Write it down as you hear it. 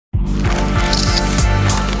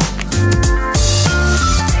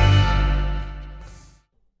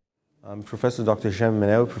I'm Professor Dr. Hisham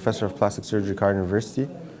El Minawi, Professor of Plastic Surgery, Cairo University.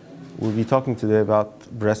 We'll be talking today about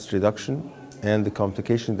breast reduction and the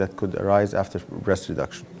complications that could arise after breast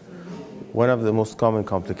reduction. One of the most common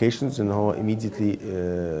complications, and how immediately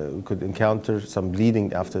we could encounter some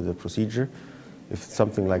bleeding after the procedure. If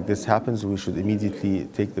something like this happens, we should immediately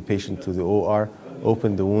take the patient to the OR,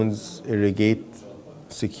 open the wounds, irrigate,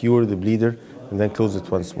 secure the bleeder, and then close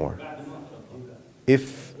it once more.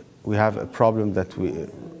 If we have a problem that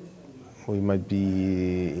we might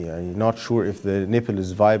be not sure if the nipple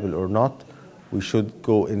is viable or not, we should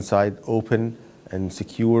go inside, open and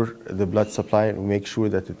secure the blood supply and make sure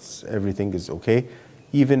that everything is okay.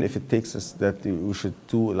 Even if it takes us that we should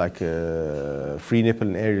do like a free nipple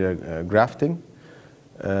and area grafting.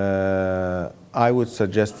 I would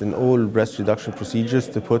suggest in all breast reduction procedures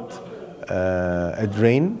to put a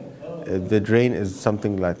drain. The drain is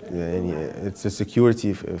something like, it's a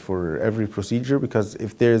security for every procedure, because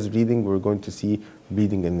if there is bleeding, we're going to see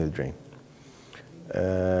bleeding in the drain.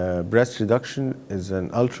 Breast reduction is an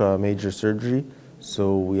ultra major surgery,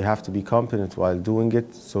 so we have to be competent while doing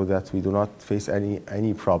it so that we do not face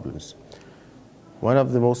any problems. One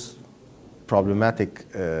of the most problematic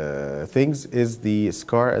things is the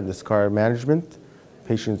scar and the scar management.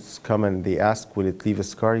 Patients come and they ask, will it leave a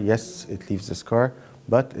scar? Yes, it leaves a scar.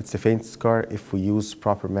 But it's a faint scar if we use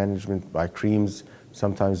proper management by creams.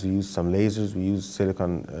 Sometimes we use some lasers, we use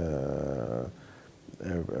silicone,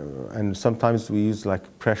 and sometimes we use like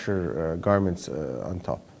pressure garments on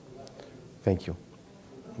top. Thank you.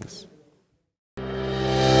 Yes.